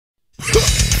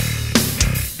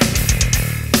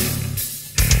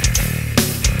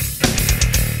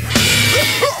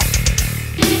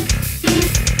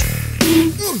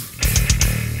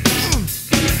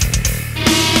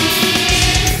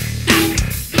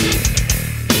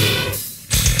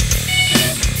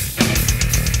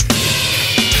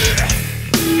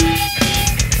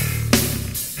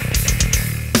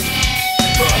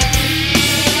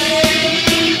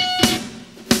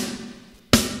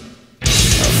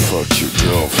fucked your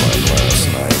girlfriend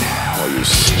last night. While you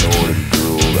snored and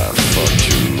drooled, I fucked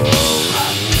your love.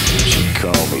 She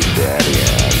called me daddy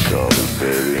and I called her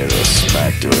baby and I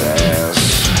smacked her ass.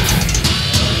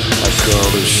 I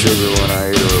called her sugar when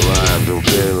I ate her alive till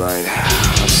daylight.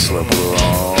 I slept with her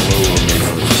all over me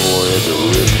from forehead to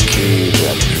rib cage.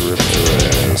 I dripped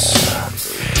her ass.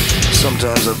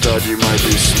 Sometimes I thought you might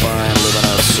be spying, living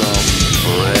out some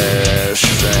brash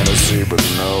fantasy, but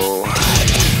no,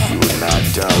 you were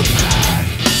knocked out.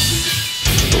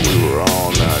 But we were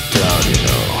all knocked out, you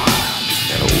know,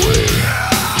 in a way.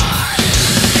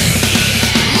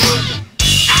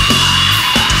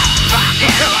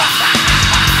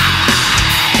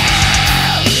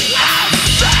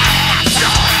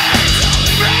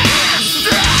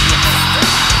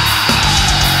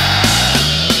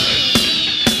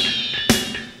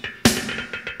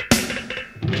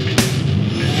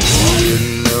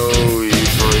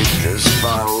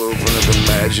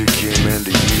 Magic came in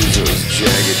to use those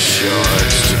jagged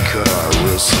shards to cut our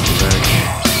wrists and neck.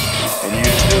 And you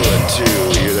knew it too,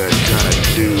 you're that kind of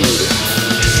dude.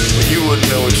 But you wouldn't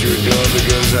know what you were doing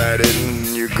because I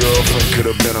didn't. Your girlfriend could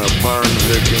have been a burn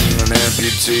victim, an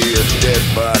amputee, a dead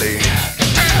body.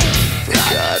 But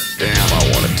goddamn, I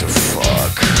wanted to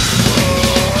fuck.